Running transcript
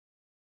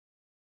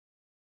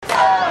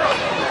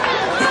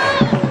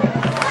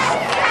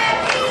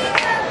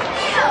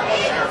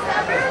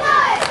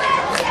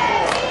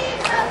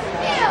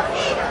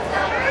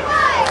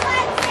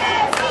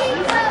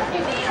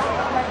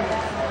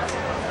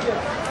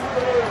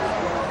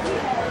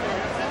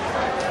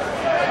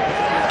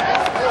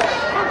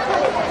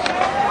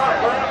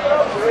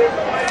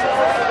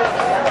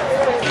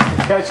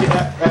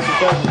That's your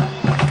cousin.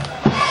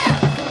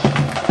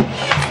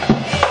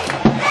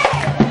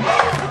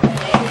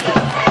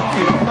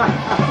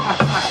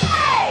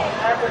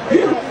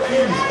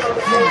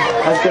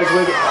 That's Coach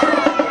Wiggins.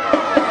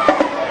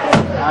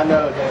 I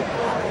know it, dude.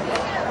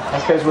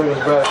 That's Coach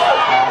Wiggins' brother.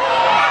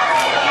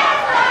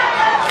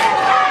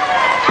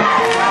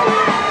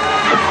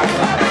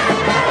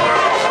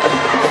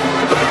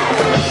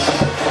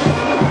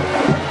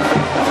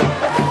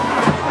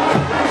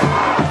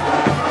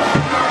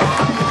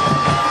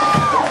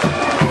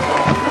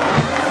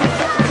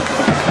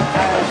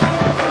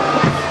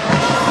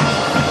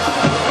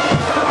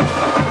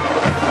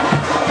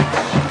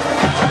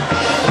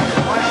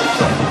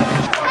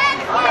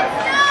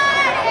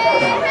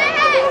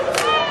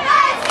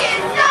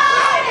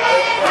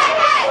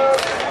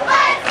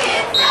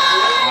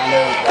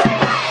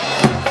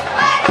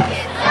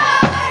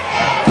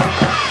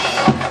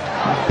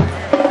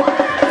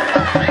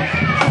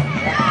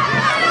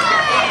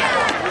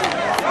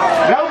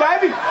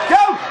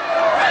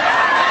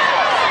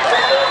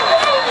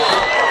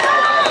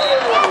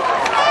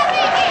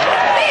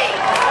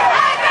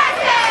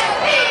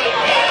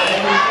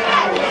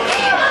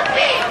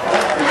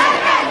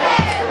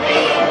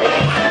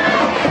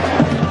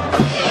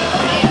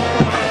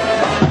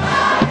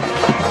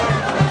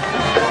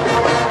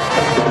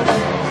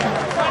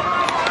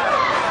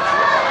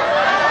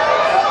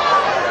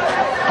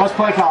 What's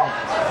play call?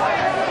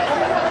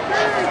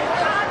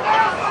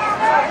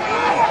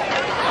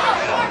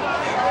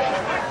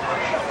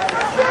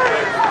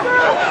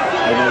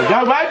 Go,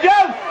 baby, go!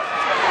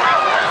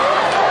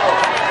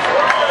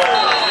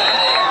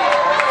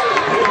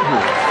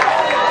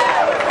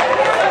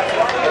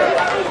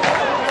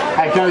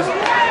 Hey, Coach,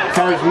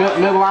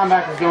 middle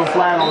linebacker's going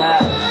flat on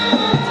that.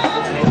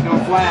 He's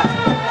going flat.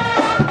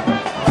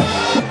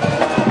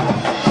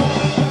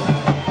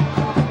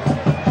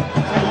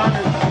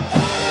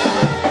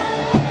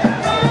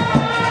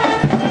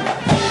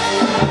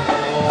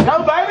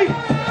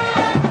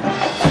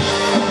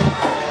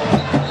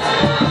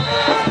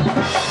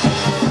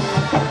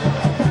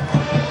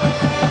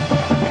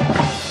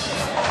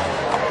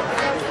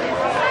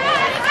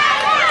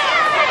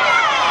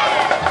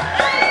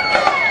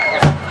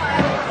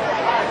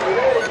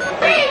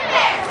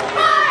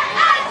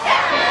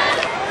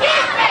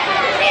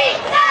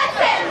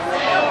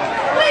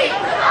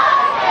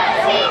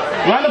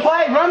 Run the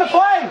play, run the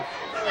play!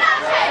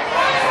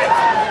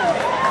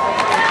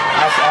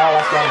 That's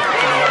done.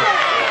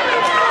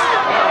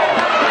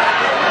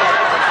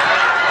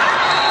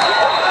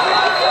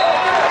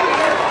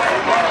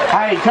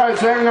 Hey, Coach,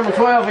 whoever number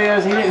 12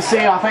 is, he didn't see,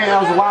 I think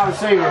that was a wide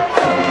receiver.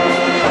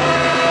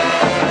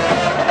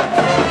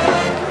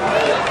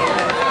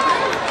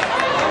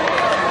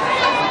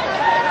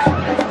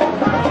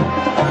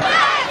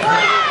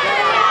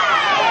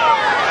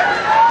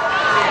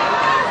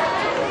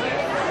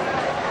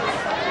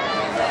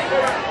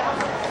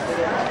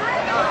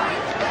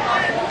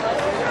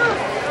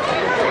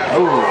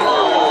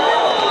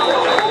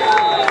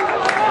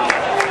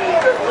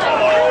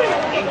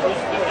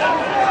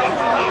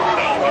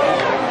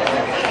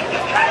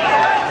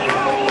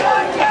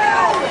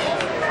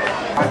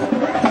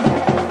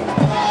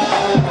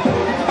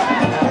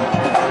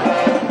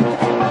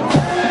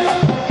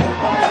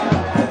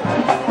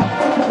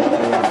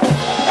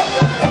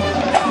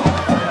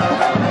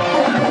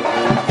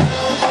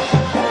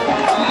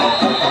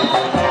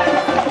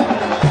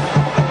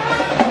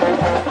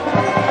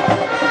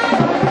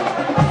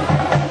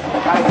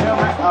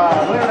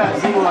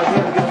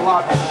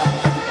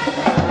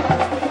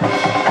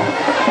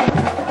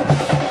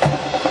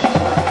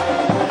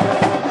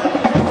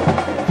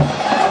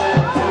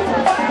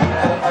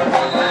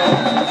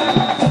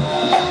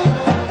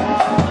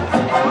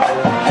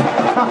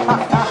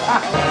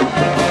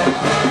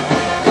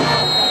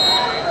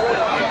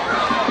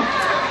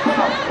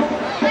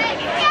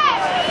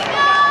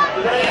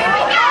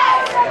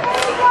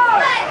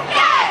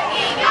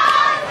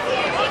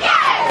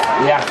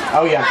 Yeah,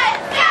 oh yeah.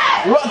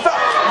 What the?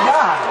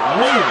 God,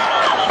 man.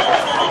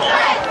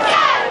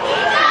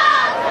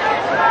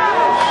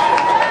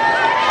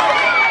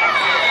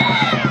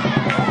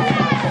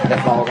 That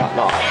ball got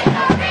knocked.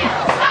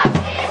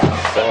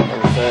 7,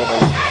 7,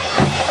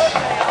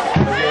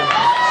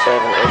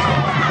 8.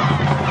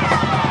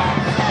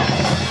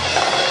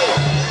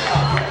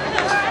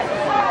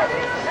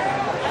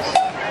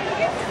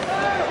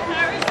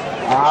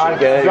 Alright,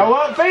 go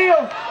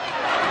upfield.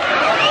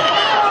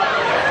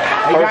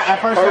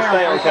 First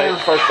down, okay,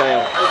 first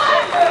down.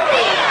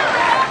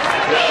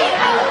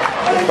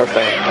 First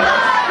down.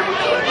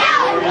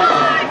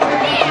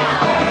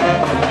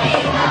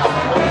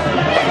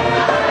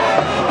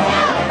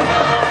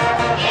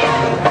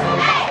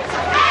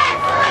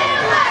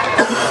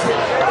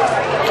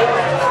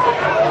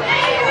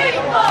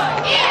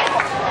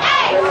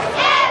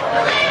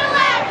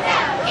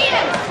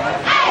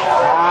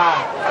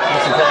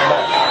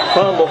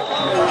 Fumble.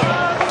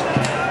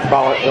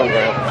 Ball on the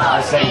ground.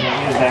 I say he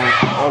was down.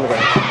 On the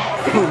ground.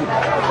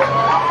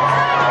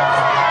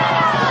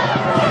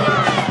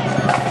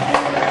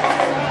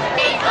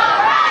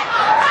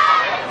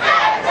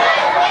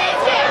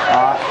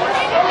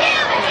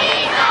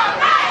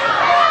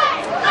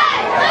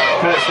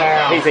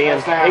 down. He's in.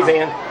 First down. He's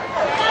in.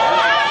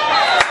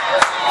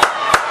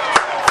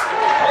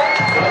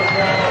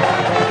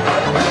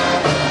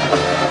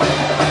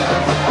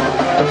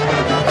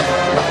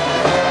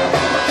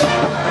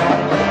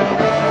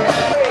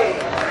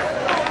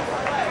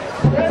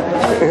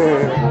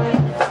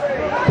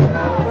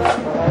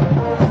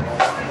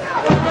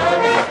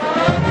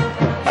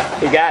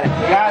 You got it.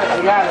 You got it.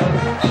 You got it.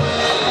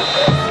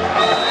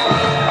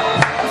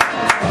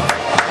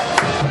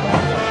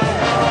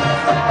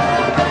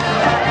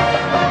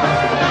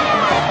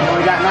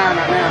 We got 9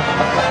 right now.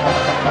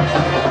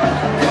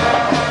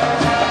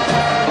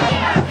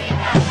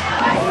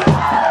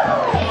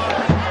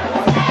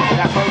 We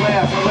got four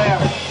left. Four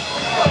left.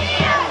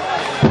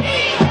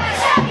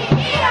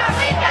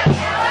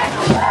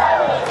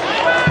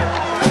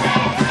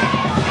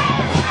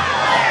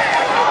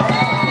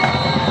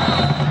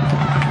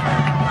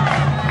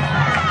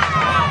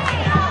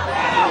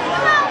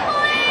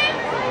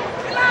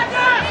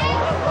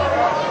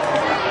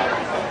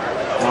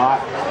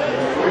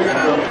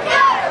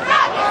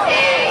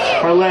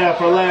 For left,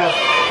 for left.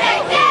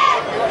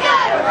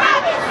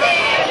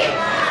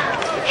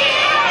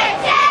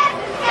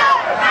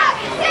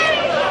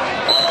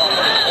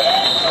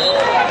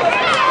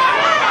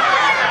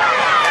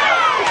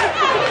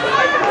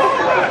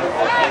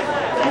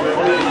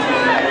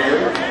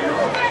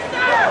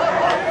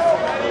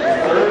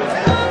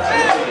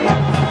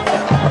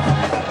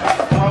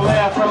 For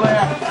left, for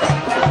left.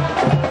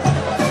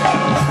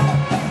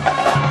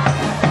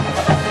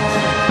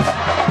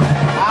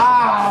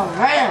 Oh,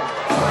 man.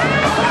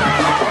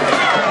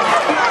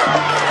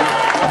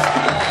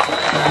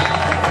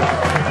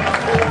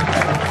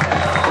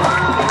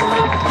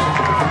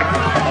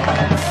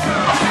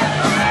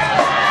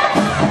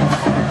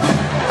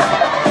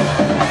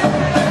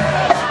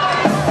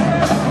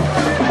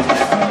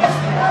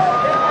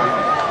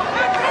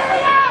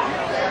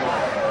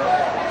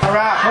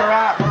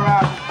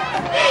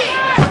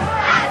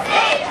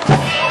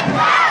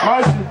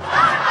 Motion.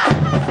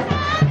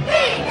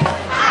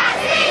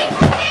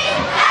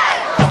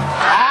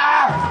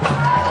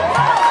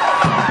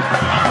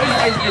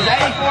 Is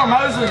 84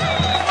 Moses?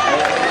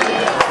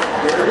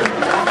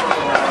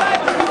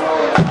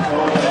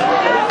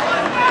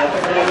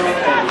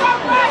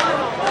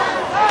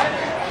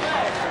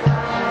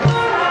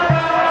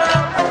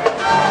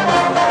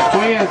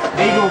 Twins,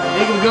 eagle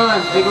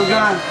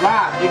gun,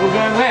 right, eagle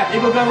gun left,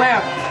 eagle gun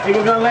left,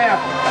 eagle gun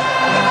left.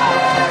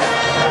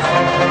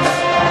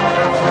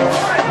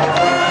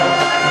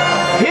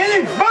 Hit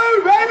him,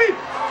 boom, baby,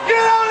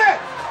 get on it.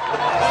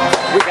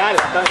 We got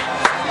it, I think.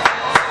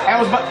 That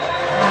was,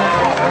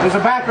 there's a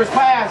backwards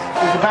pass.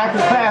 There's a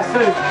backwards pass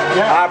too.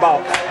 Yeah. High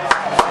ball.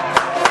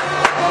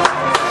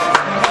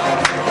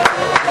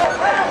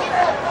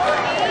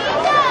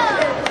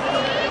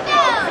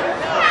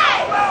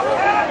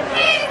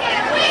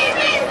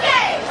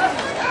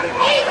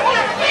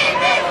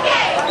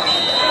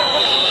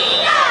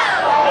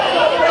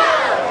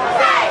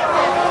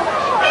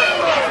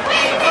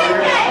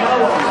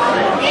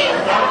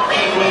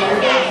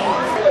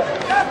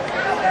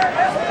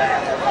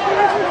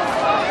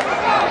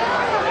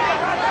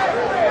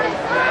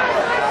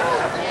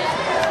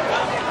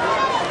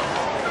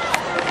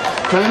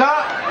 Turn it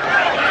up.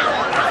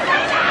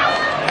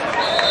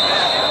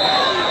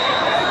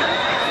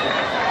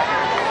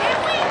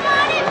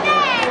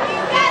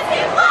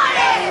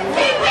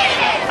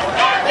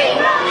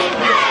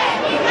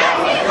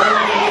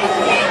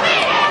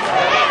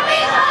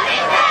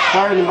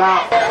 Third and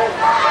about.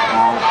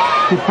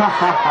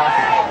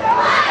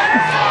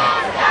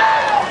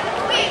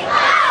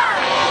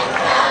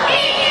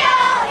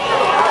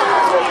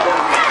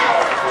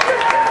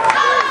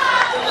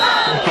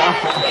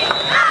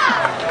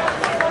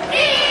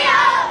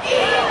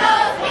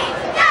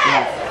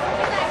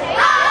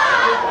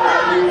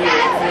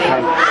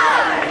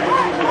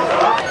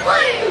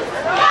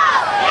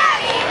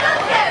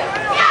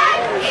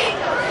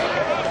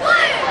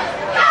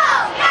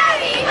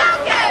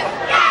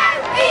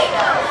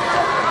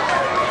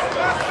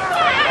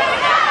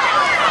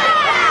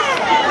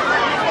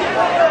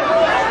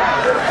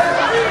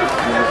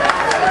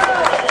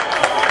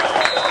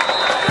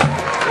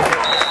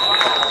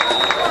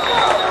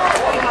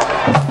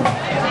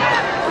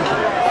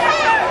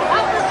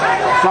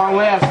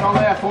 Strong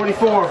left,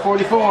 44,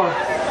 44.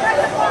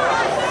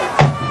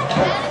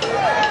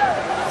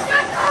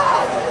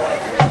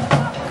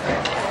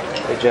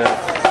 Good job.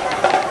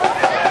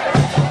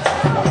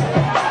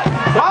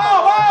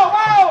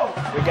 Whoa!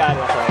 We got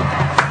it, I think.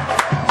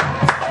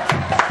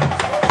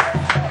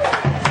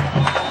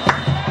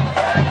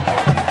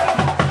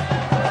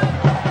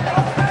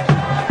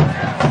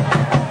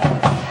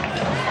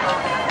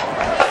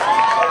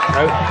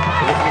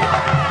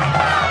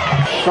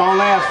 Strong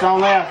left,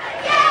 strong left.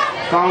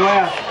 Strong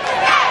left.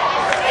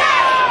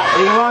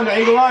 Eagle under,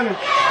 eagle under.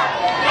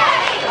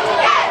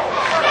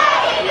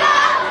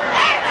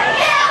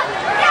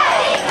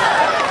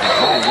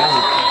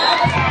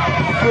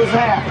 Who's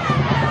that?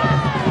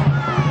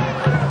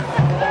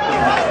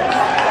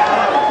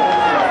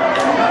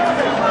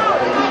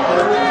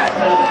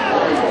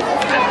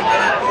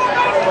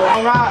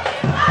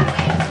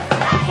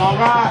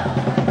 right.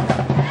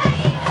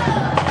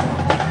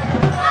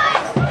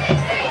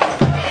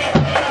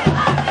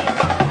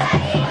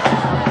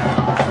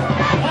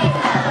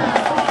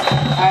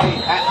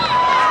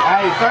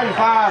 Hey,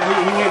 35, he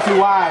went too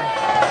wide.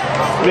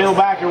 Middle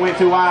backer went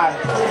too wide.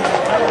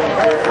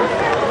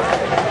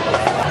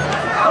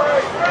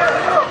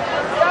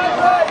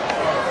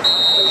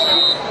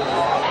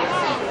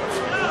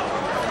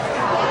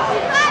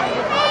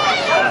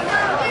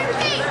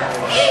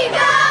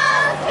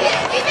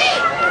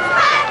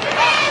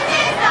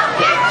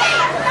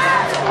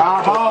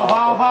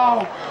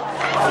 Ball.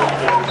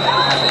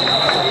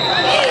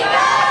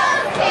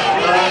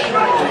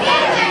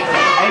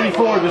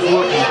 84 just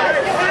looking.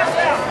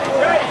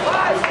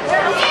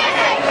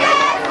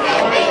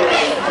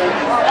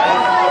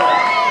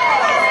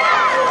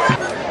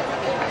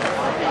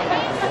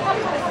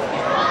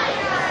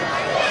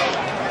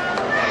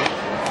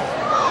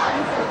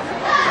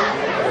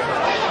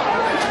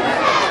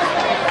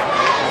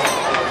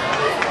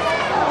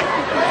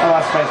 Oh,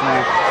 that's Space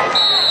Man.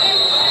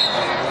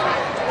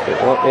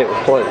 It was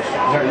close.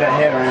 Turned that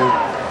head around.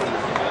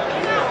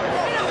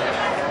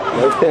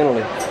 No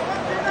penalty.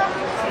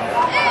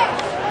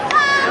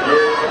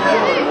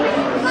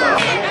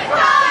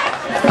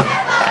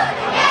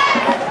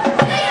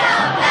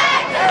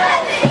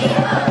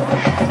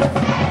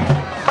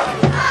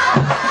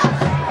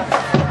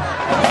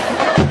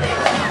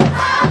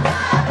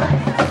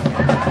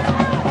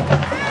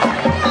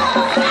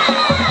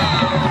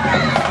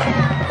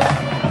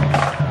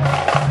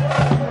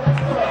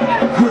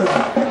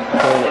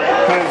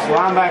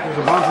 Linebackers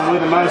are bumping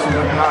with the motion,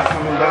 but they're not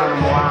coming down on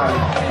the line.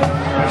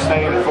 They're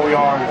staying at 4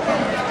 yards.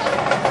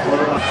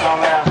 All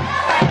that.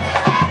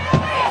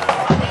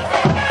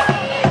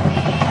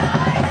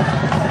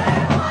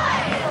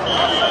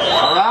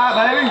 All right,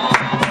 baby.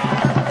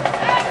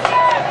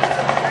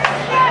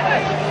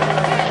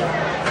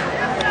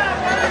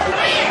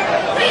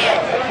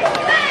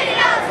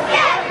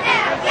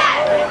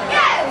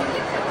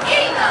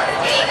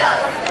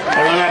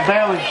 They're in that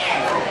belly.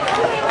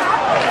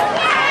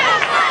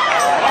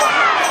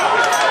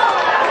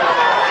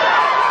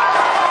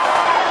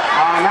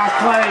 Nice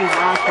play.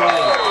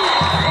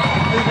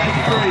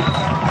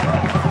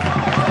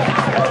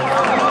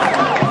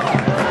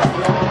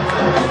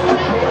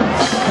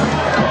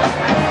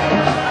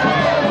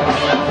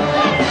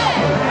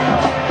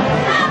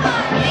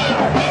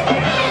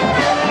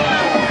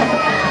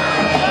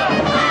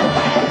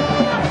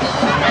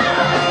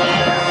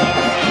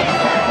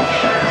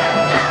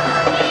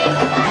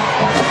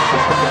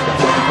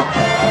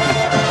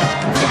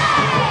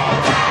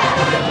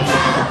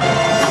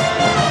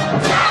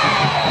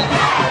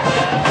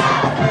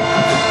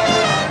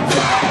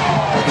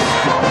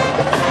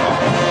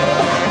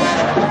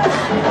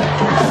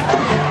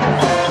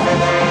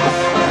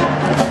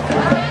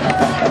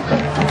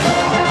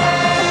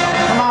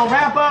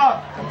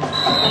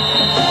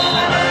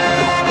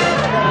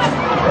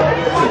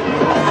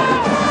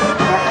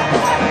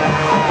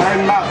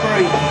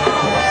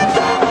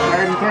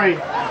 283.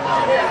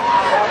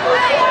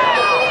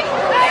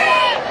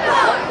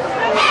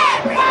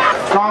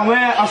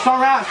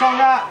 Strong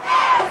right.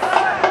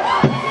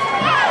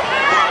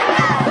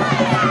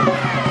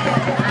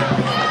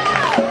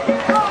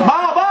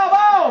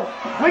 Ball.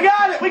 We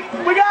got it. We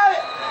got it.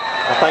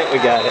 I think we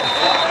got it.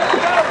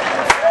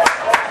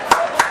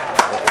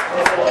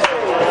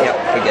 Yep,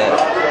 we got it.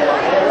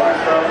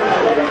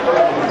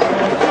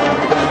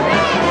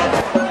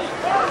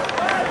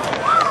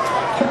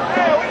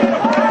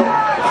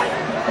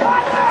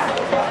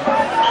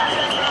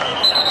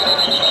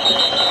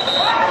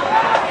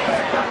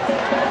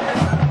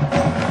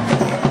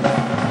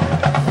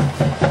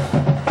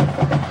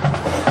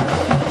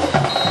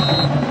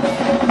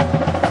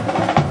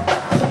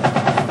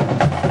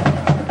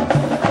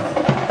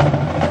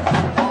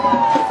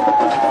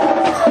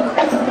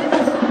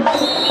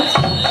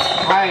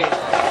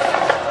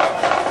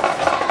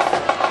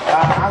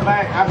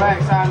 I'm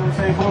backside of the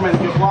same format,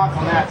 good block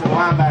on that to the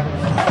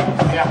linebackers.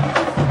 Yeah.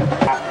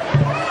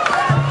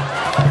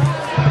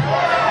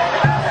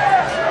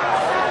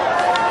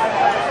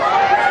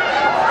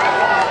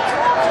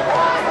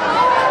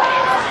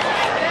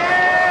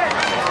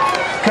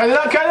 Cut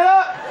it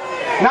up.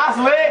 Nice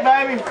leg,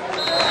 baby.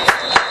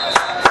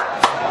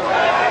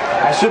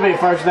 That should be a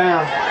first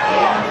down.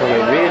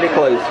 We're really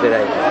close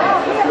today.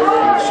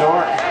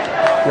 Short.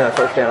 No,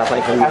 first down, I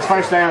think. That's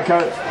first down,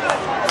 coach.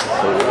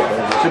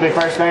 Should be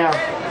first down.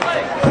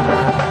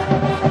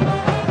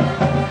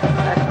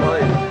 That's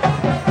close.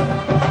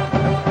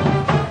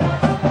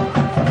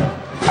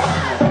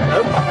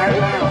 Nope. First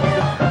down.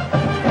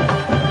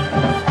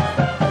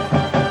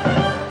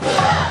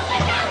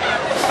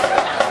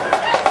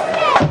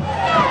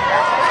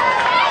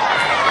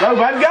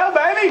 Go,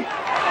 baby!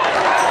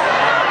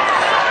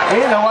 He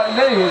didn't know what to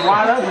do. He was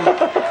wide open.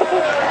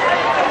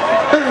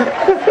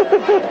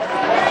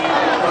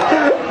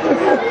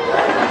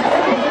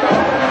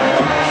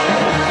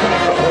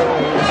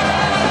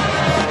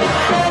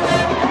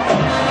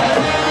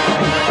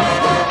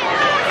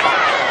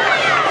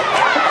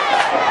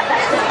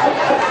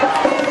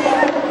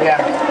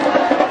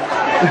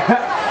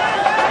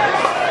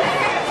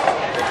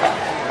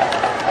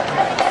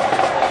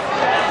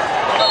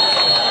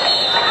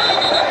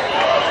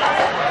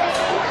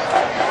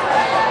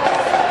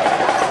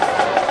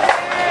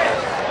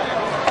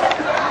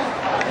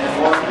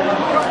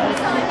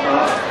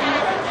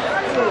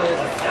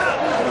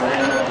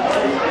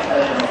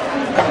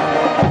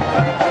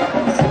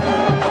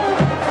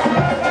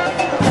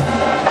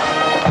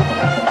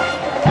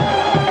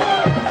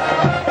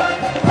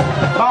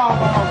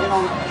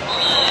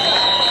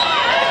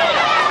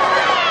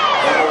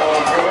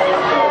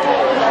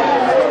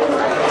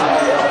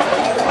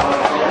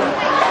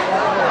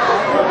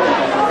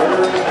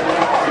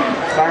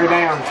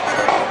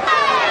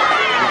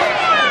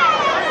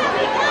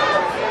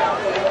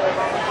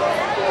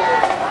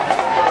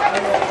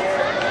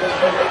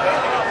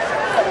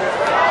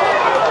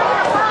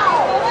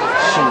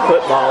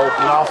 Football.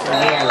 He lost it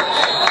again.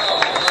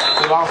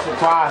 He lost it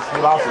twice. He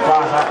lost it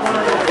twice.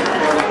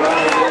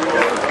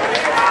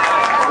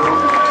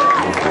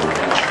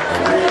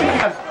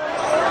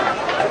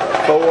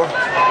 4.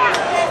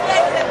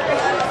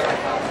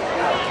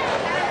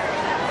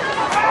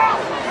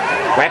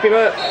 Wrap him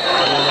up.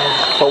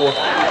 4.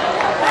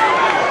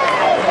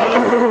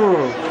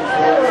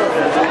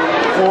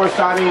 4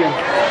 shot in.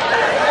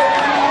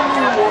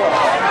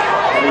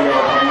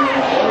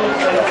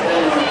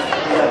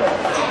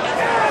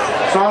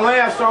 Strong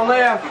left, strong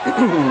left.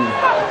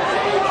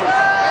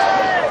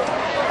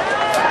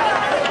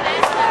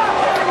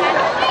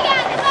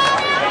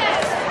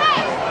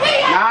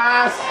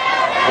 Nice.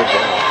 Good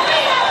job.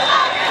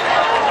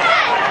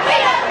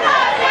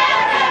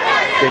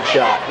 Good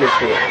shot. Good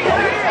hit.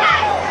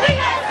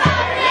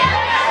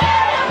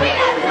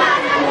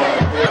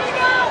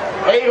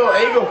 Eagle,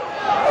 eagle.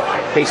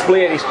 He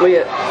split. He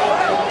split.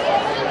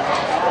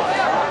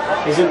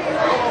 He's in.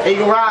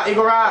 Eagle right,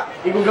 eagle right.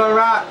 Eagle gun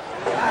right.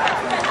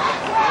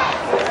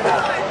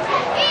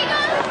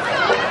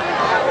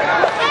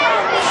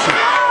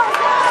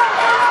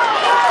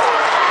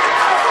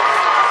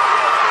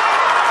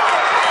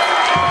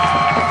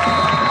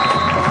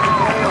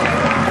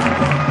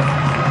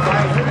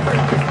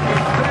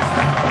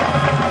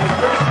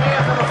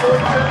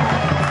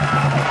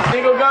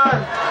 Eagle gun.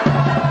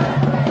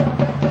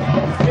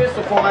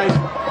 Pistol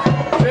formation.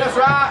 Fist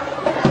right.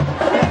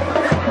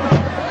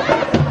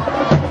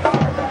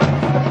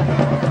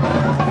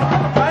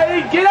 Hey,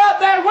 get up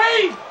there,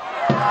 weed!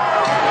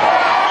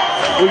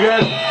 We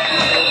good?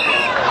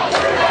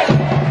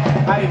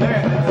 Hey,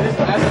 there.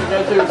 That's a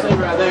go-to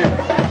receiver right there.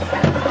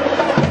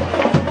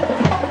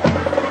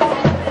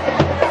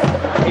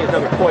 He's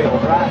number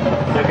 12, right?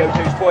 Their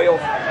go-to's 12.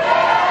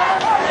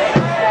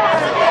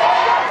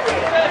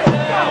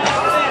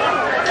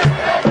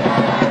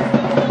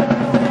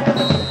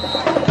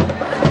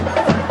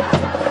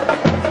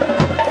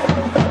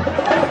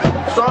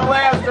 Strong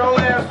left, strong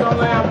left, strong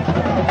left.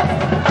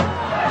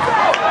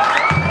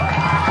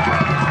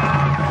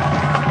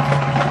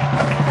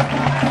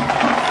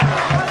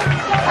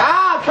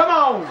 Ah, come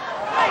on!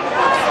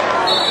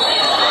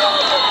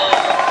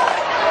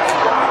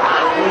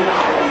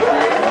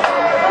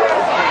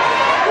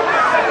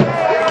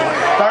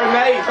 Third and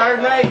 8, third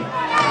and 8.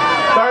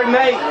 Third and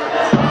 8.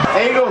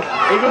 Eagle,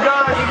 eagle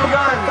gun, eagle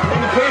gun.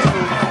 Eagle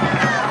pistol.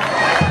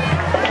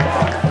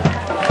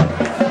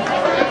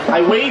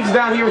 Hey, Weeds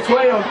down here with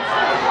 12.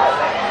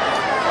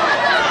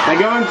 They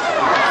going?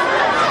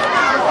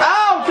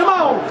 Oh, come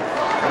on!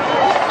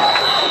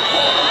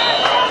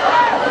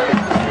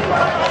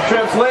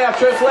 Trips left,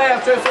 trips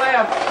left, trips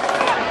left.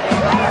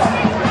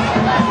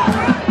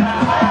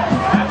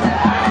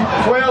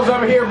 12's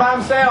over here by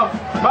himself.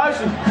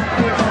 Motion.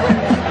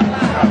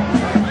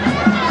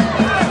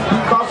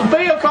 Cross the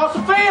field, cross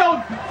the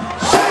field.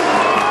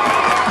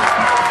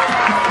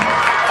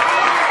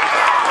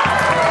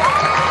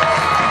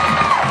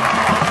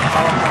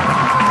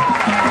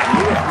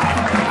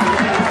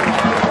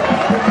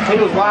 He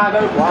was wide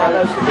open. Wide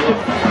open.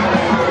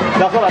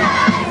 That's what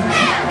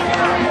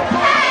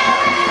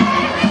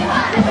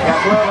Got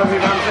 12 over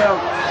here by himself.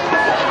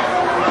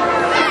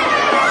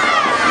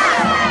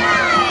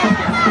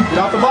 Get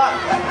off the block.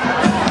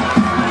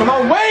 Come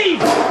on,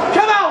 Wade!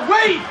 Come on,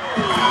 Wade!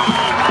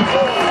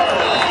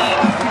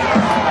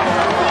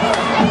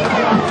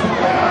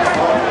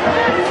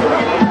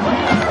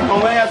 On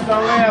left,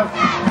 on left,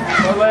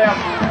 on left.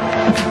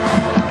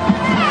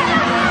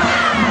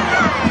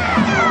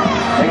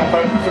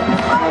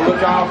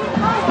 Look off.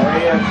 There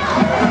he is.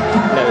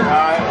 No.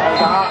 Alright,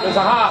 there's a hop, there's a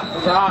hop,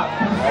 there's a hop.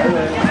 There it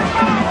is.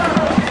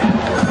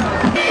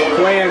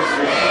 Twins.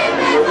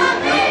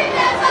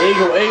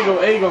 Eagle, eagle,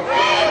 eagle.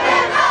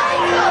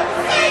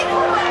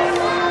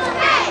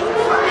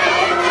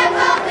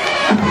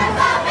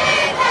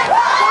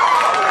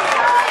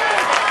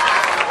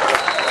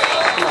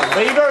 Come on,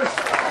 Beavers.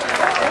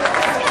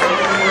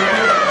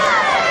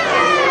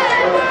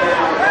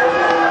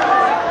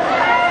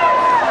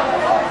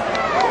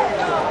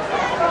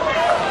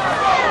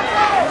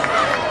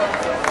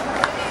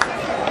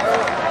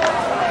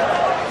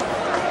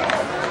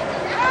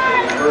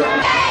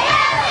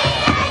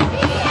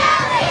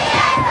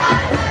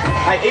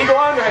 Hey, eagle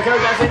under, hey,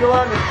 coach, that's eagle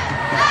under.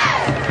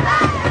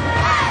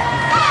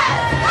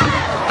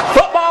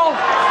 football.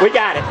 We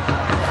got it.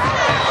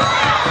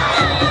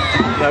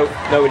 No,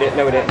 no, we didn't.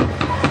 No, we didn't.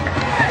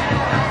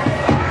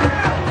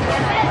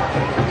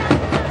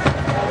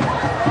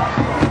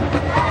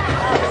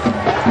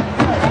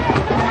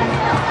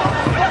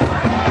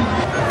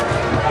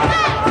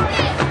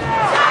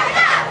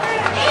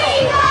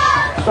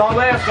 Strong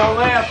left, strong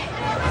left.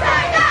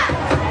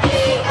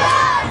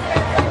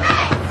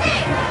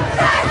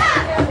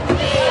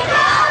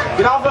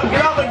 Get off the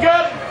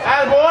good,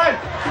 attaboy.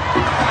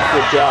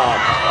 Good job.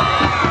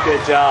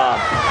 Good job.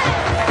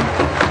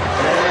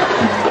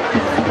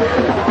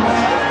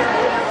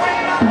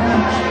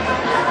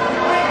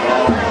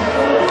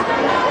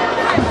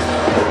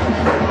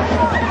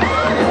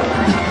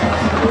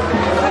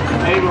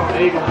 Eagle,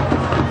 eagle.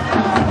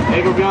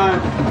 Eagle gun.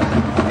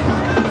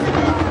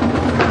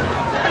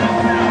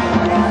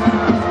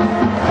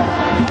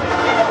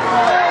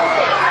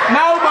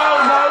 No, Bo,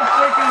 no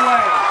freaking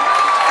way.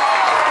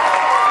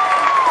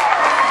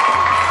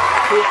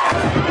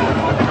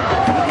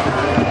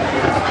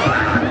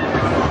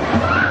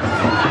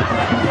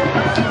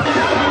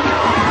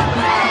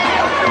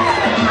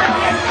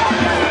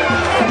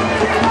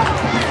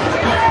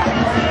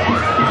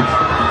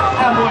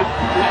 Oh boy,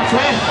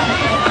 Trent.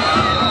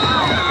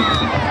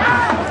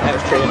 That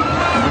was Trent.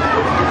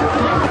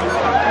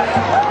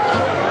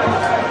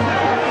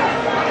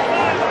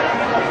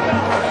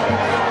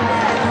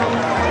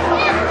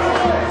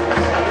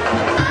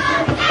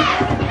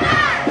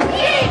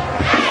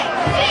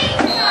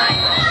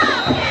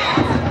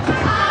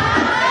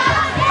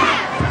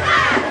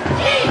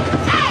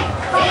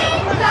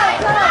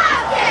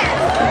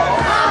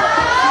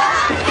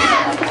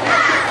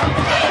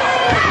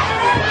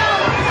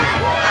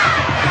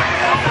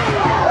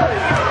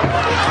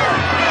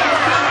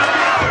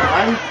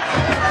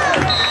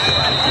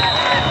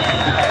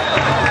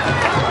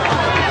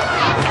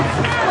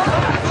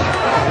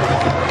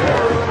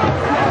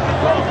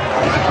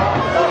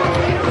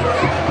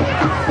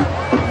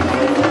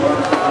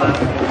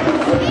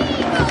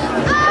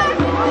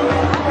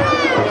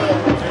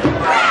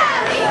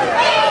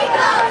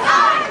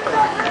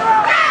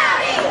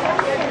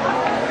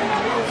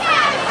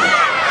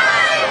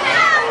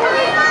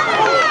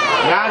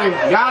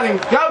 Got him.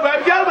 Go,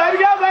 baby, go, baby,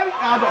 go, baby.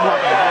 Oh, don't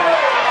block that.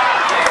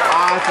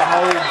 Ah, it's a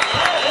hold.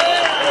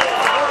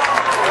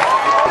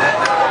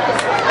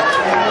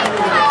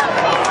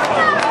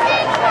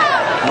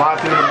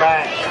 Locked in the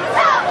back.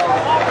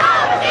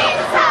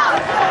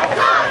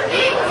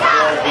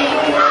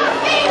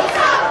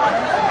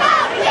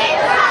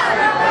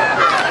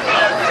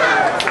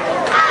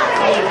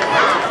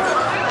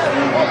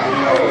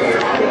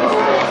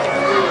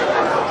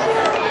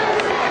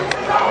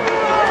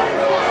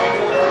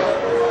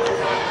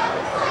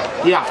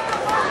 Yeah.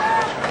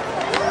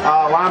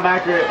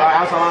 Linebacker,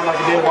 outside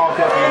linebacker did walk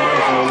up in the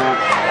motion on that.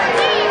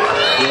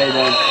 Yeah, he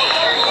did.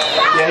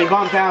 Yeah, he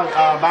bumped out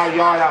about a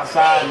yard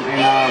outside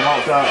and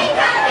walked up.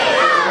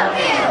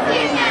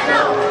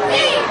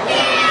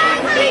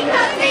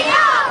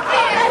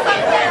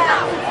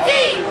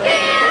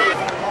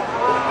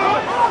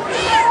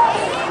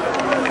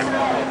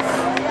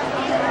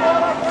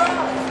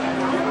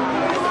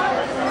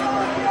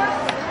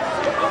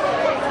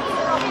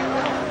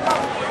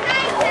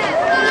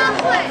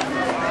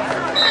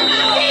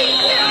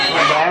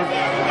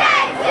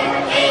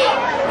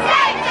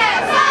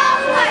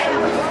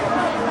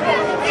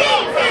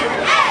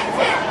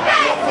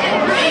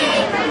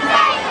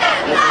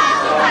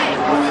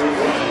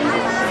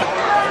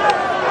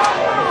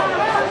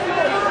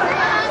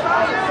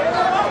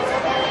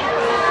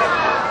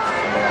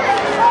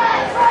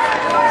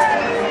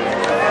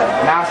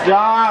 Nice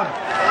job.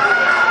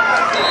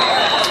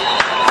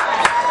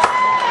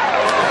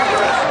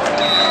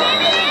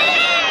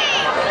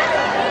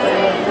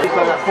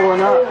 Got 4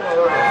 and up.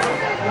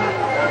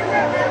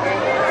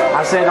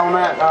 I said on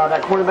that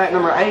that quarterback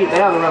number 8,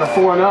 they ought to run a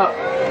 4 and up.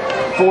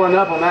 4 and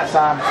up on that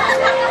side.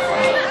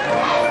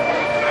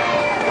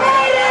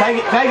 Take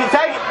it, take it,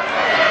 take it.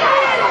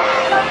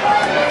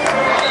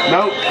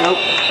 Nope, nope.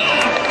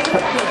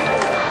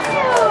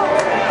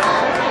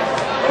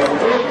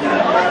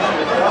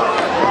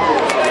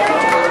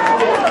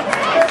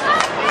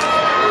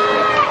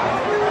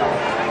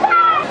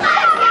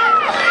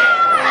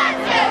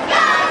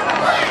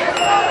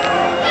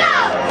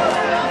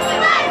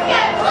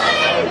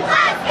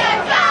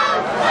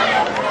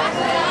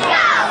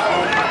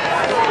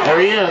 There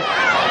he is.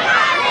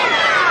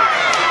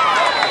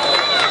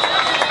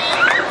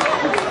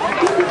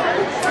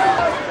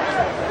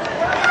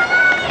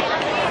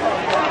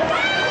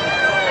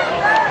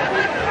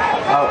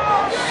 Oh,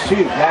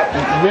 shoot, that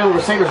middle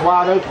receiver's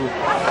wide open.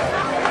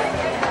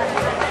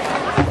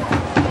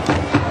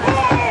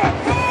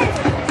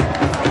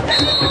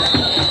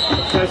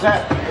 Because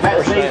that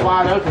receiver's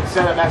wide open,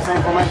 set up that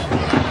same formation.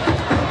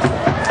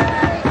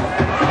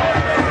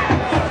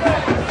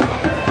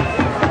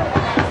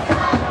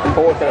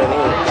 Fourth and an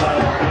inch.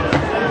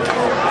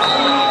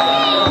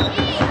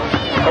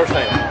 First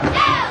down.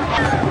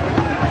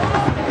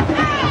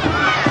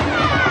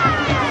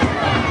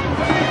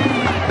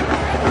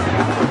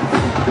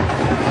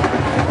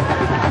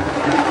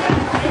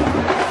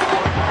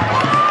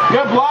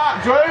 Good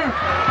block, Drew.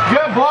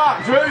 Good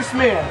block, Drew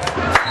Smith.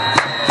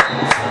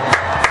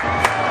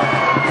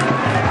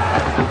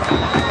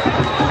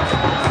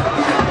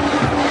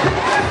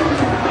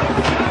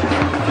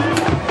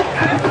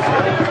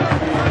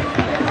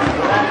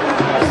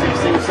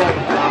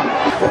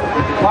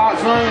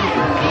 Box room.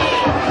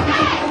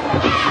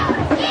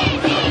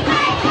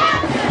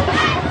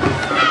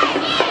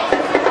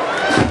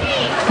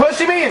 Push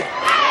him in.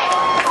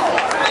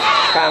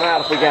 Time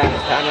out if we got it.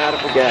 Time out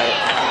if we got it.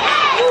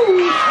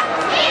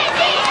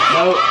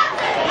 No.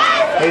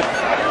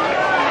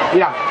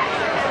 Yeah.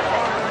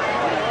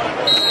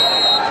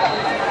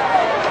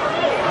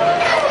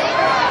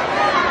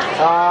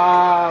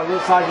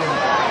 looks like it's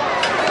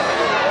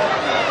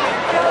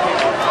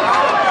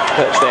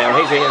touchdown.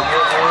 He's in.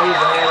 he's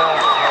ahead up.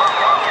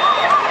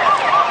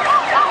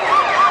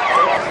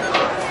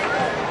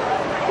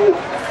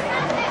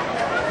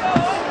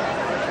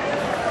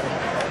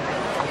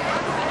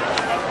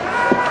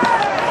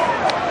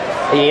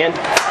 He in.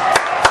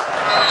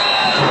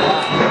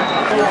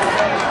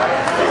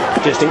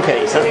 Just in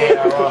case, huh?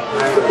 Yeah, well,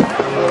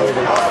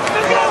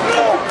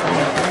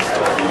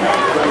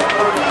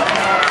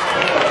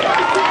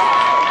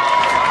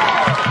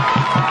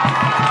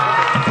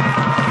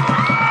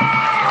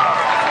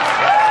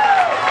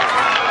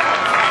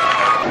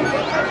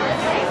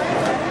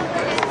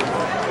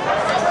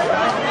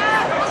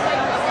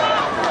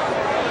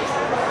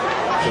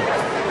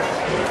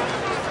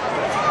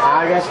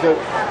 I guess the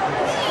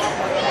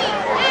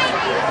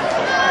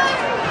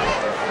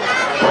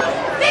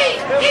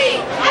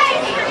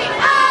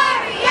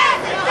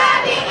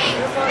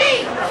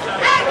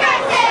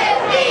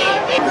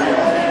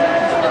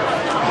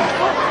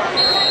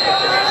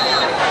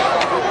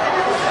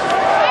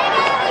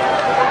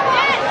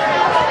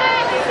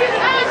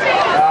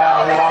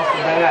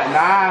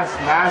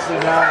nicely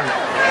done.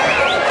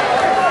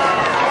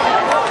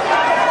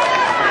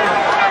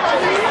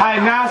 Hey,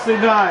 nicely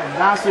done.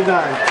 Nicely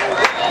done.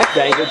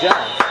 Dang, good job.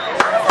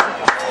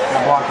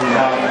 I'm walking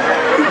down.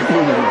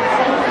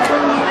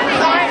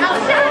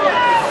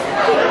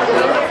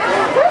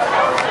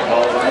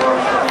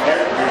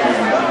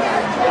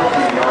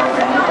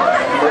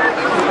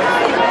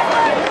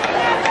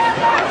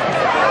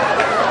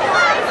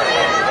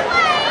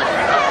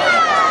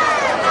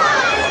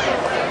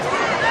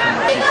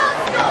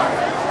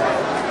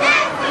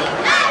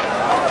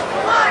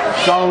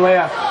 Strong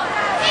left.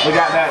 We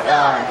got that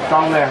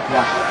strong left,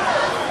 yeah.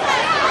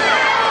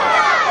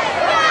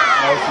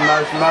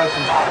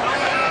 Motion.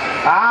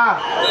 Ah!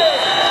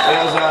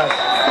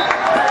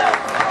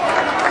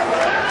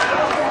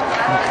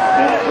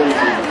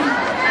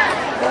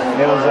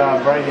 It was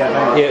Brady, I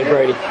think. Yeah, it's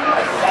Brady.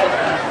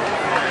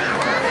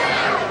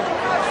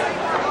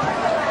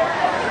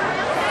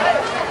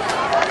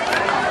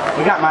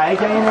 We got my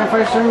AK in there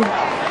first room?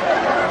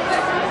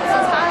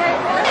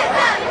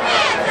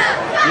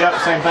 Yep,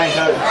 same thing,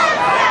 coach.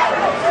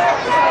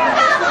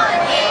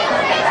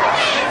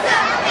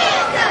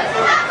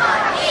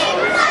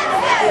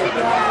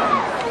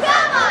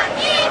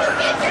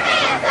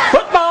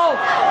 Football!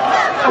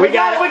 We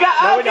got it.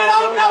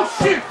 No,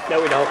 shoot!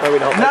 No, we don't.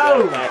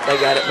 No! They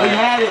got it back. We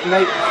had it, and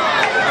they...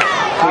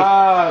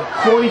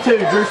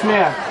 42, Drew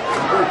Smith.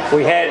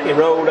 We had it and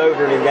rolled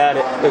over and got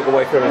it. Took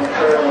away from it.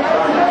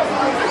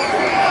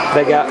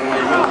 They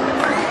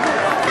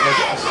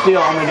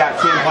still only got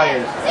 10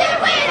 players.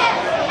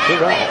 You're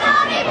right.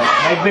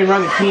 They've been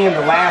running 10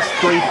 the last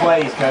 3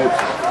 plays, coach.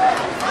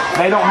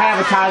 They don't have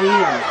a tight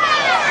end.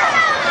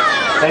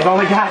 They've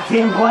only got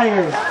 10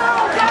 players.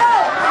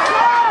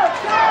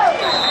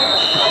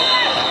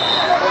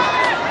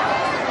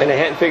 And they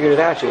hadn't figured it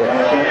out yet.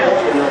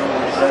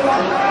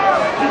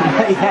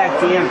 They had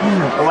 10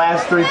 the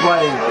last 3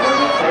 plays.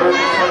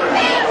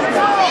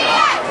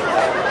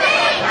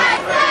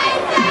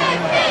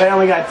 They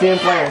only got 10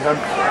 players.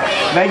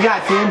 They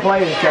got 10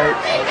 players, coach.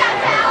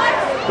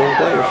 10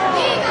 players.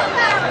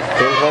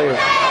 10 players.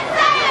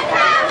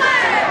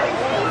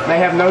 They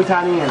have no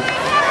tight end.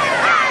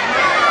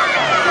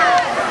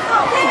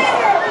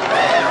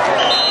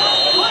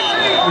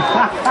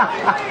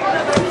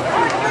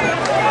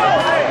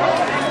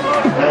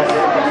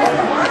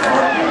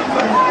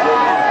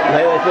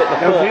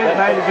 Go get it,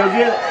 baby. Go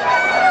get it.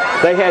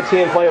 They had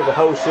 10 players the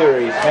whole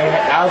series.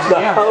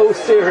 The whole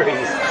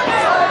series.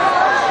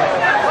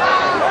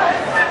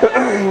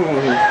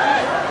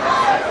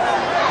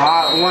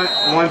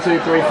 One, 2,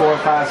 3, 4,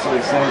 5,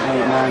 6,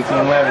 7, 8, 9,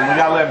 10, 11. We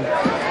got 11.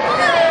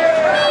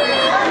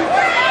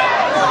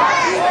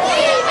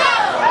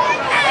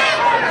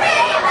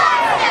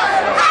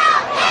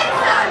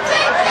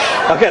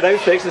 Okay, they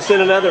was fixing to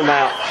send another one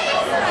out.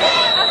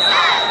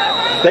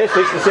 They was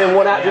fixing to send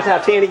one out just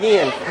have 10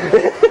 again.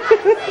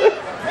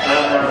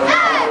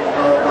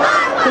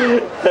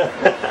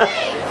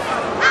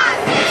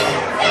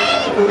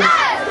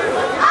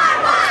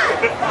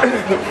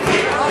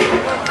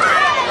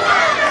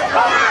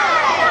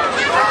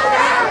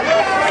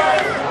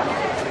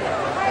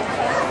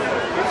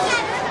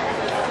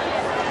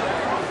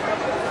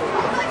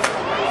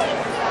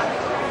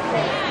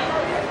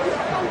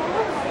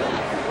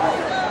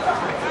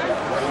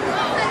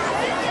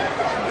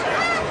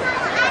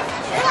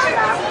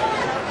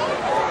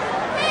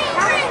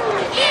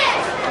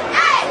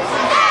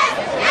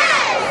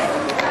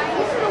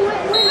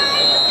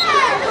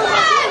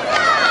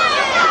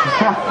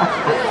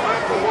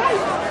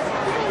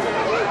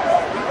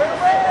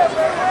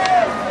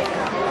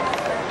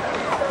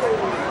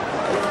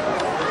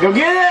 Go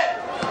get it!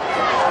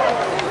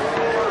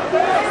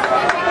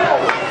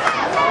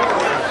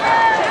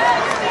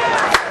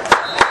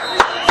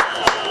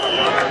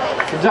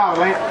 Good job,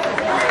 man.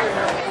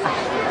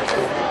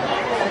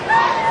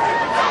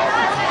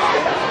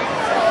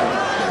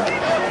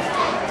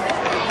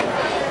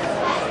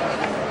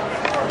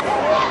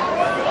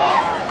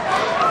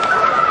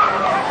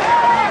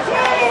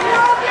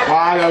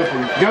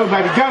 Go,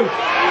 baby, go.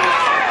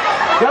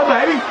 Go,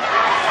 baby.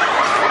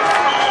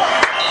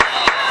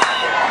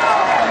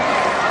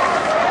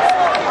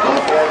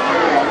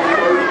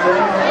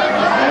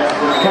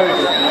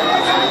 Coach.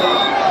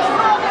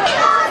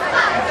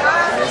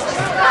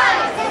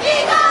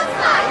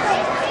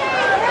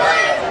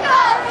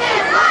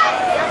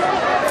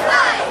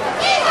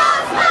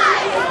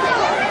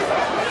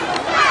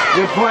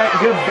 Good play,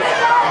 good,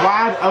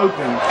 wide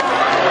open.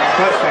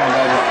 Touchdown,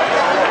 baby.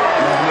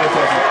 No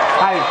touchdown.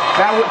 Hey,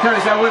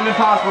 Curtis, that wouldn't have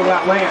been possible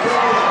without Lance.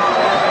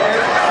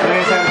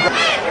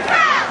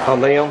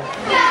 On Neal.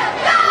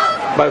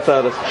 Both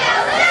of us.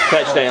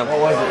 Touchdown. What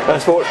was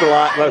it? Sports for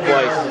life, both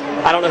ways.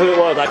 I don't know who it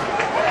was.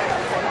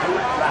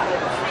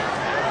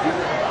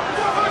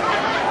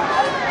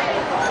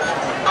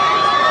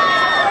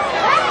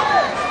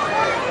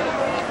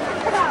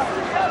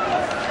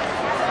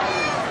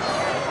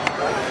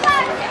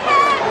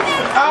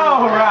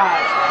 All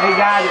right. He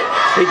got it.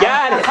 He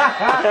got it.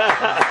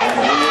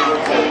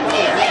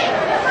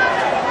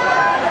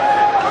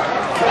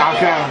 I'll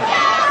count.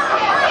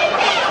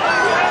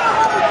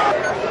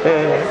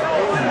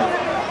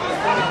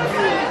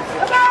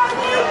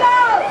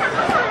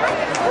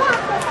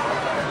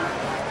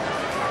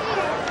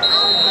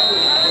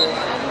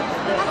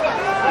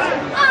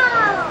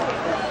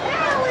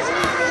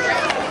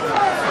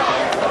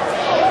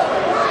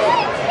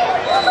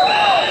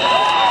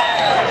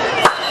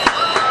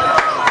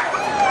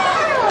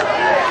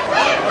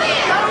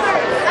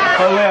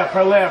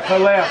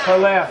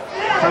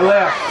 Her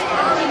left.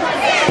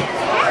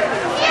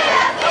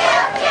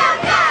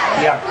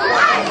 Yeah.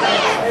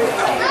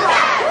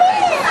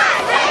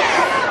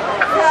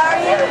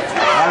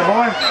 Atta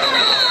boy.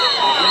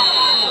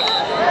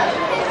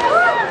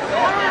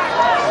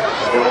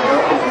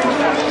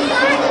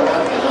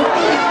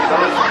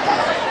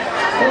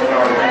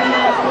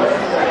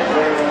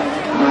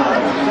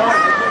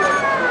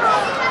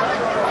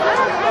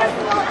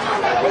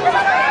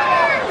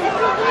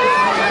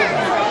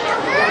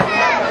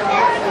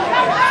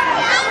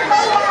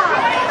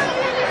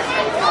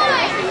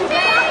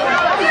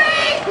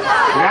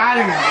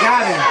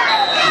 Got him.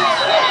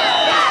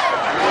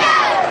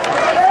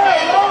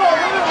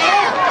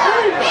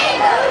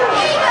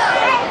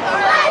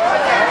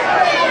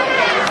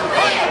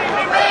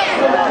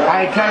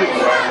 Hey, coach.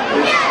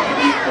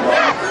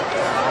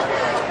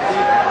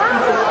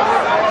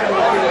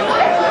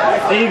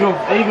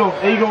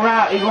 Eagle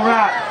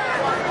right.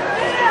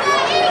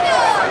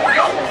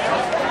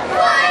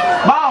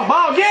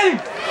 Ball, get him.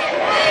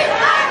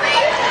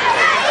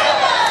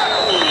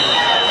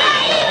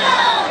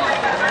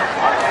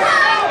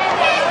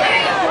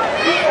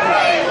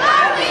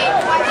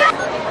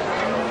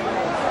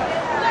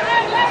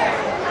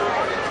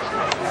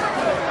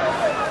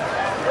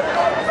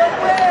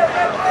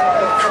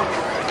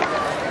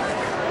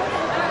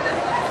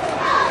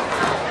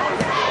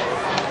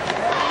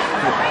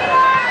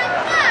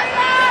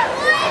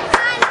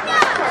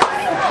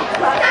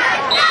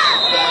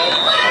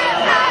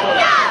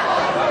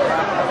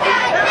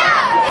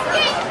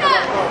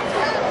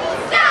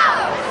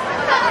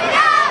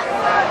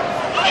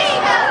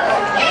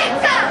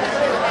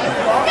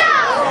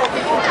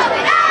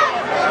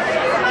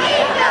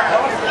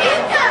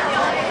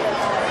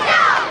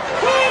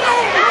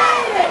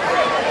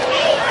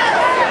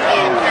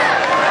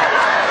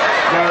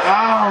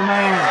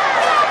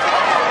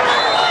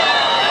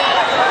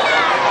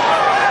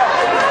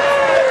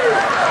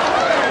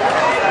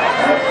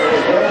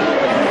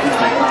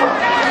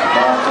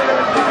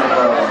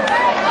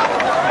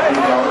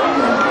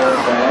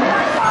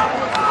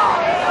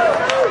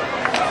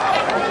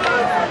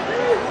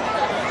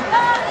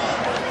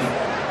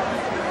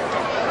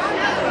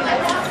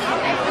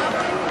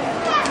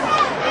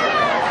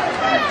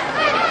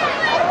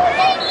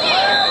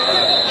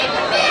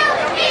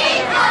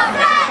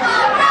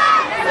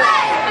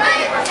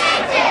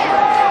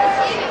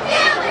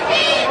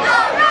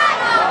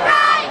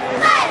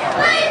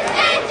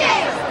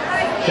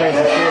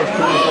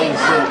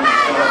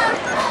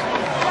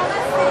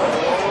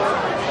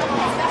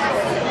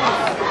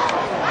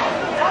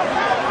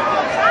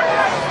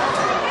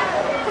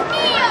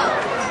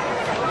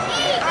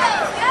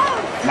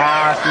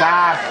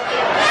 Nice.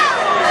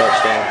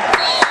 Touchdown.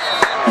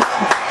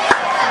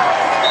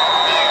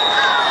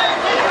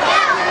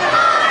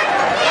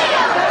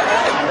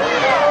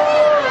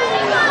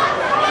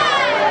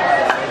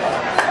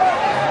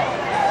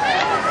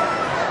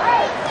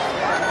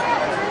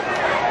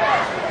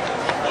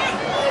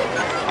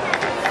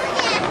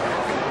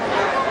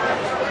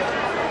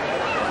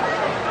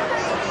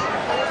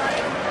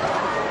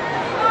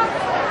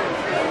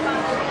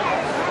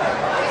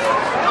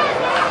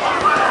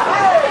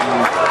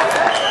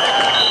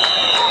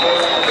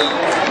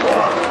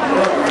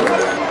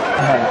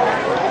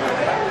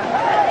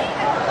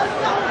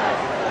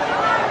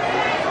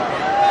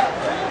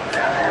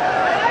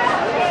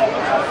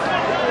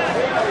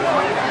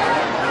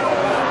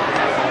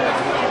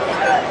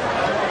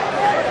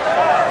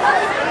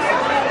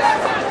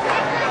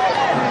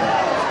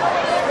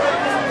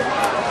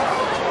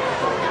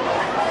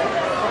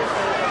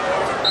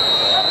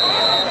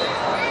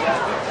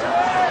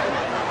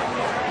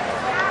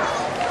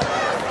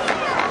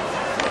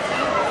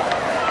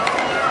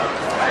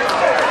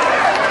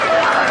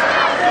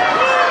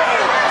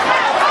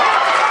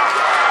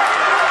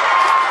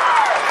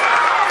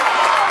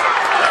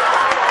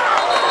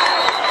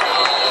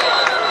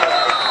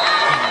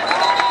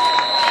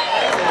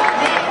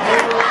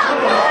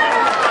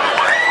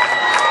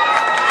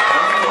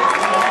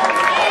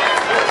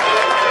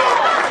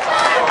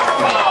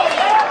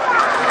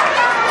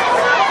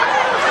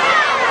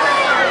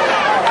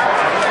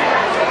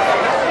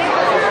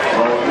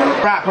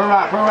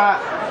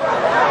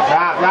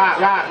 Right.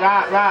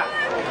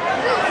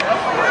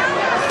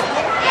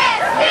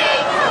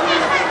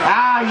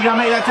 Ah, you gotta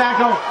make that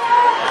tackle.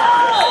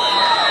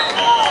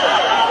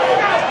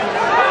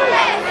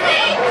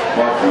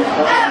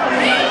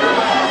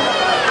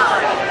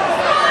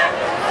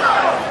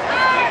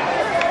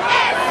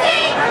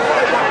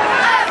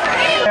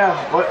 Yeah,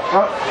 what?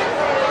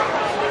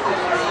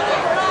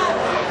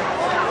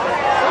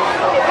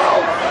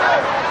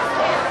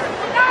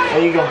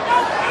 There you go.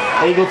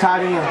 There you go,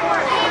 tight end.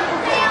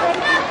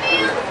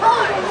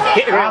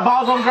 Hit the ground.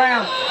 Ball's on the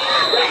ground.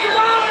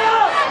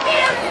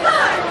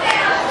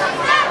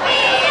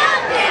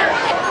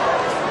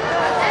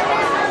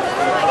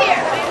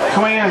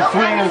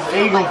 Twins,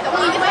 Eagle.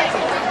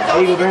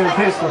 Eagle doing the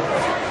pistol.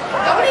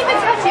 Don't even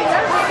touch it.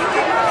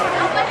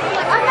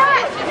 I'm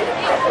not.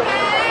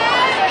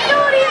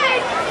 Don't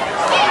even.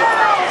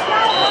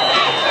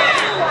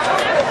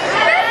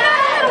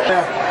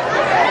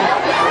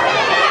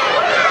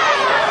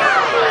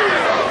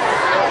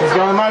 He's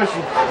going in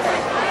motion.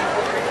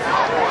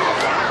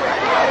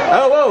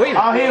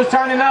 Oh, he was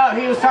turning up.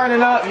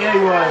 Yeah, he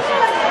was.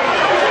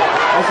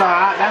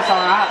 That's all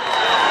right.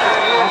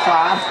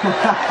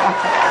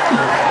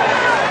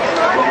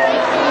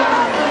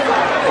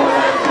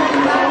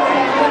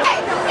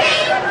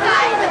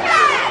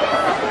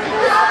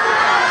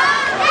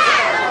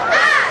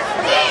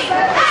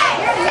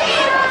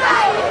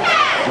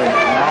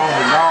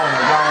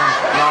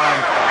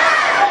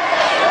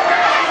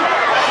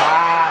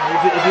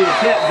 If you'd have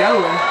kept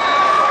going.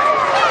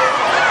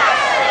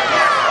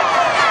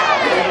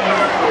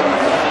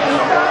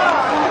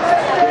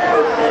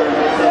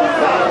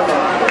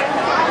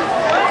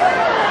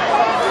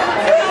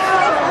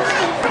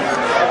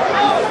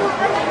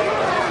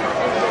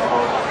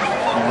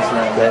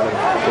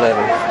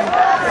 Eleven.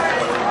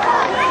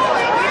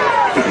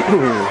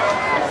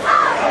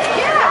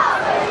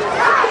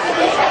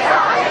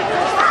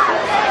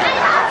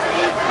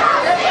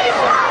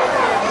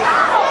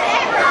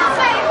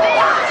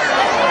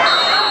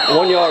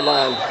 1 yard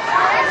line.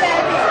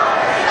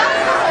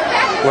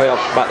 Well,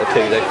 about the 2,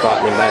 they're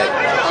fighting him back.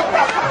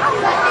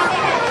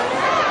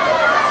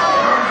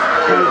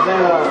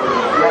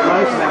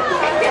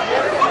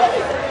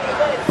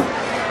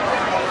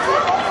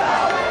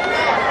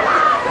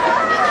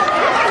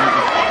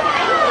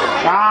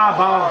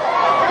 Ball.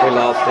 We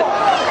lost it.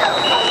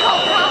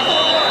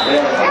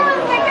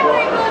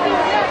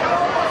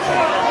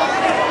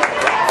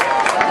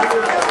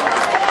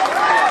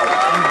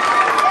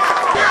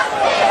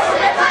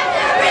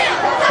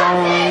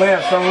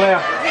 Some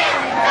left.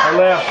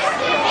 Left.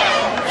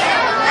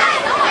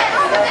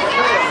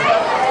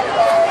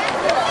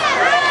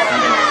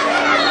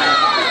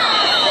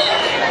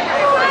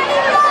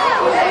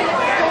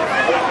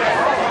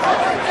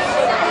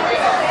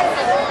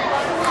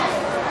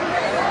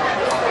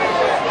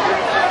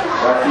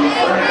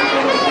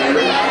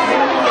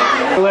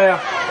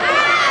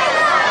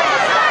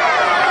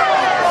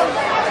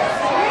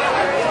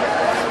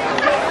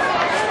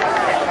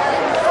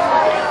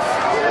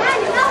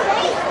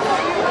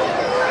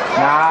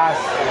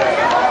 Nice.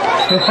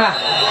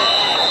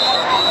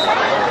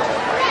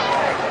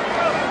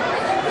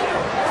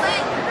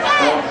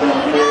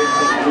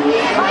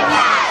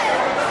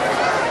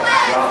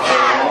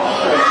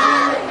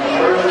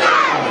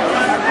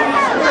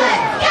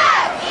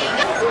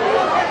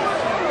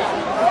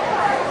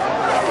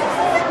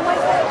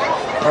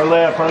 Her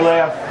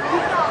left.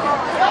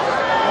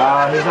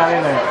 He's not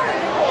in there.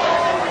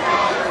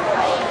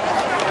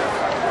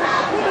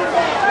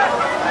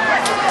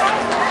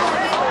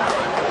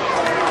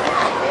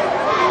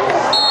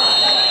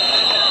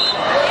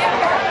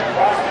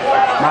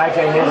 Mike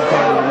ain't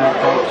hesitating on that,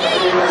 coach.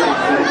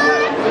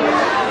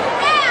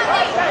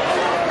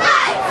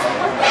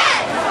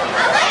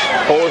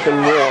 Fourth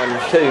and 1,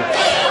 2.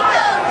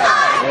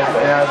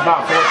 Yeah, it's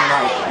about 4th and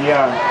 1.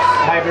 Yeah.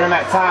 Hey, if you're in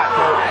that tight,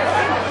 coach.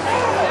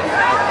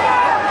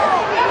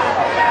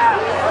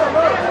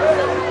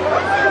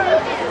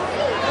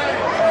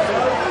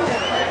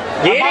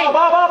 Get it!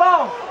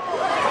 Ball!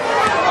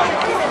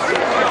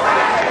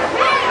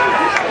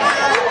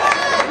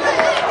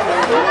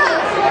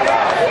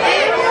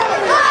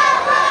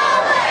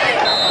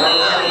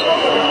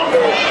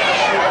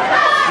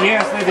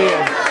 Yes, they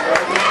did.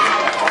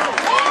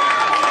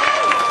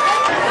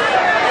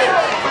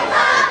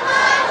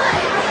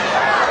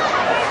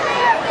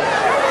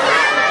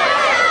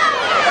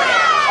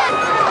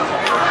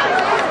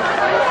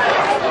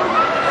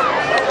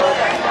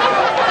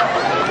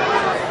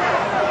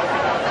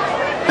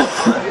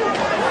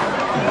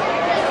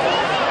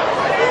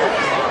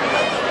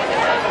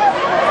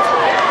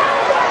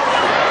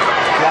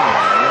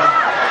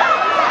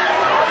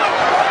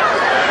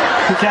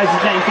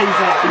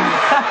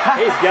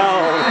 He's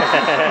gone.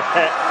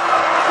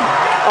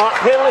 Oh,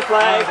 penalty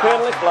flag. We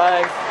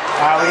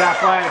got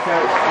flag,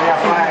 coach. We got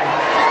flag.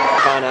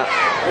 Find out.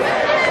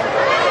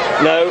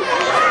 No.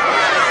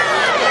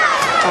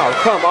 Oh,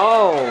 come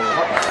on.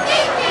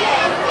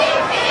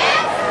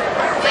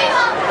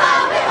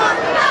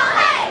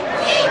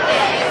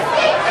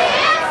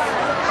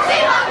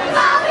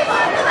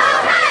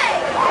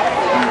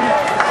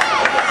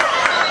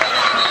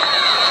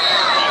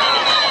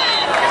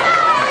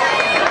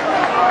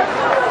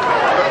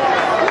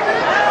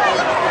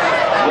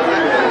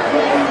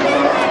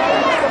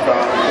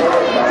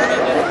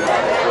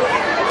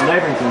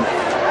 Leverton.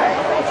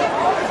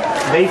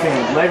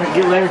 Defense.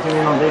 Get Leverton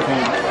in on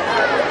defense.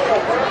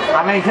 I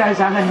mean, guys,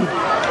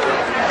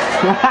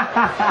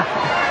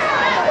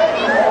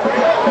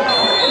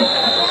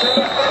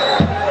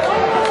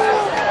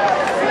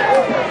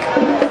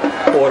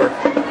 Quarter.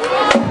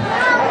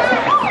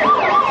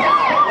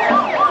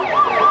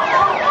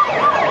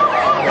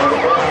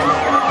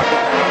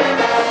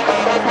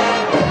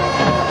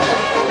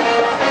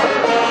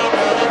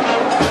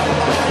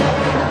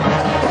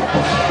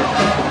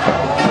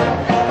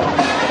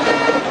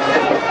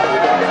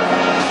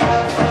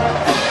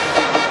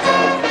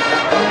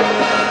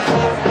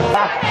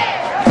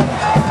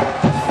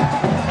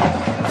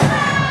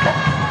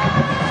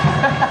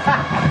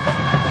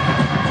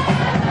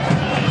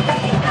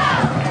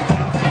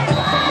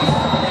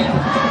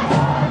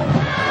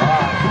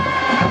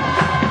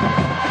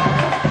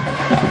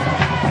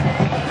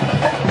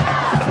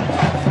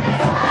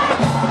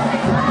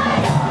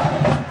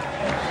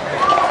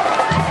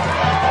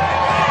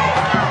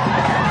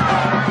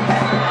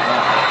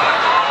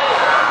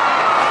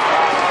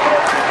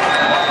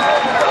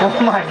 Oh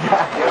my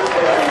God.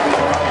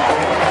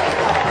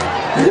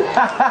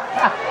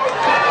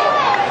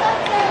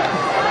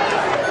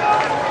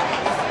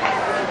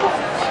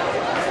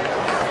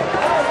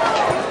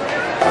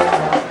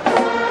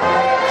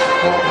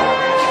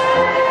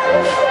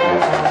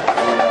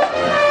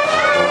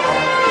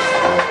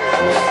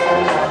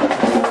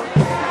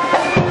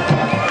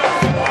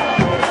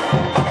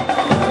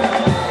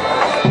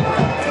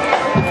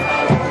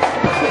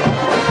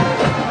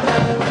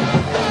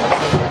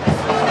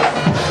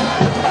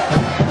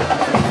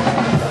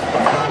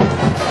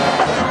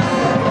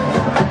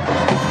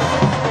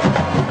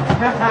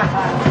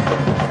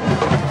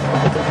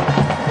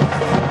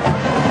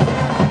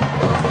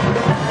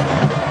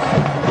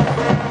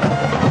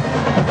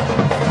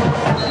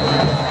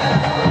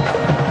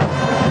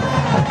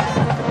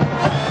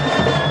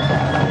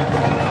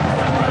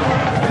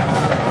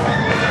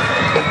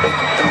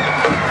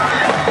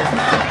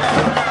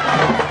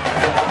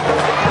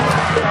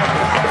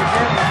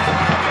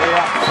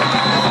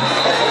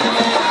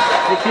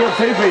 Killed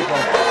 2 people.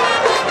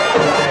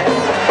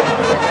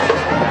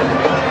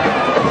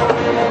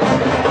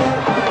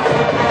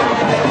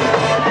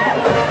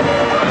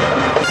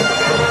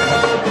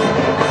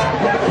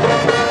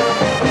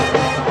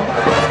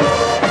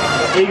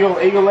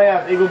 Eagle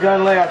left, eagle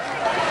gun left,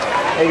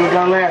 eagle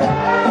gun left.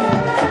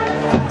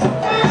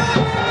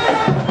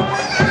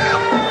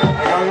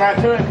 Going right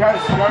to him,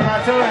 coach, going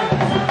right to him.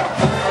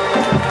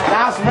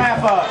 Nice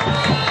wrap up.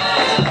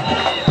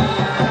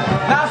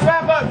 Nice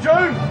wrap up,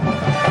 Drew.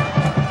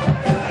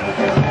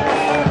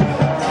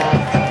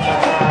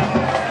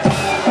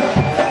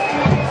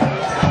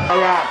 All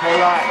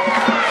right.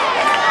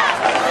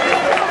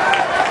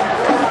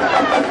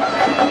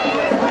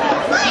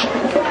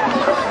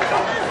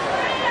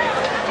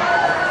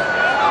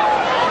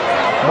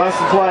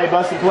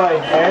 Bust and play.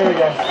 There we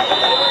go.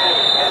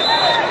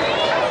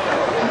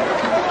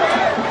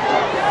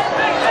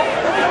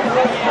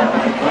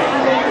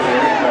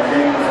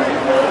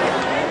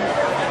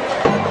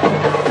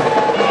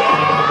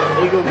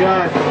 Eagle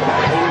gun,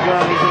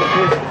 he's in the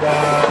pistol.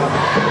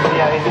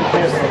 Yeah, he's in the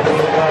pistol.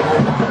 Eagle gun.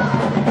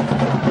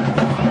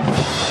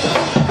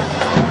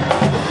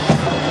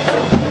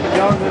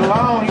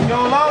 He's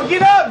going long.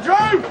 Get up,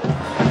 Drew!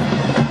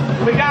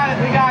 We got it.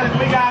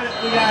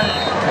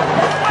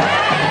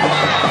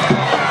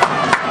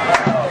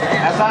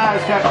 That's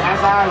ours, Captain.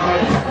 That's ours,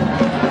 baby.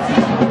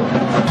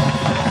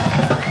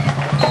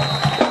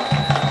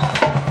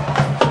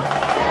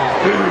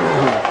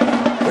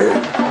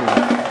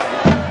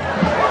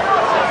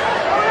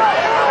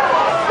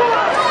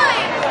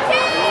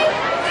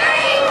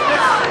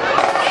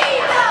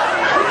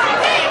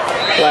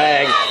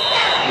 Flag.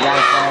 You got a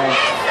flag.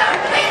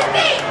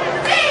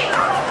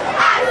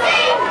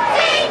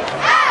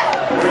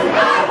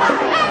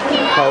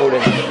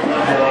 Holding.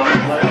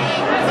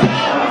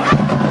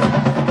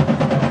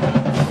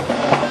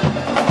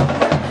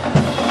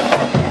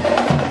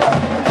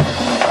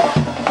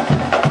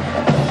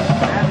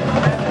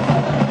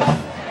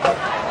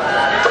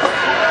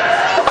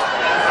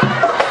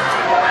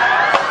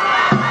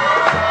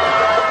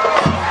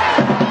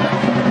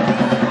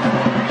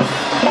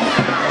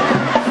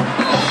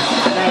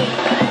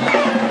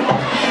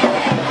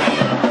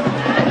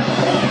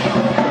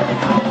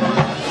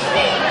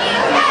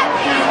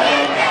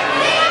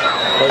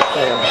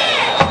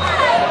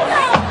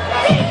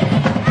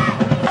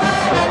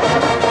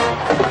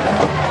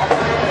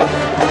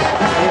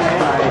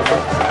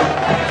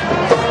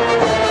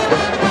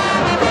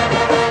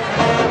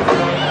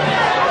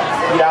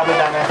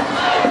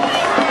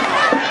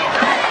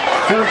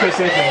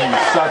 Second,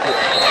 suck it.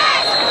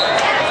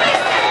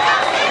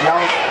 No.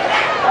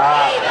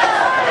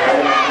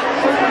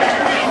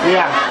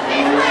 Yeah.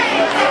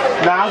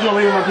 No, I was gonna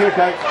leave him up here,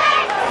 coach.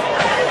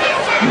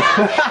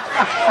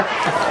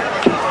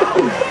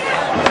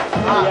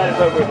 You got it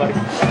over, buddy. A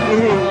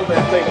little bit,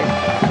 thank you.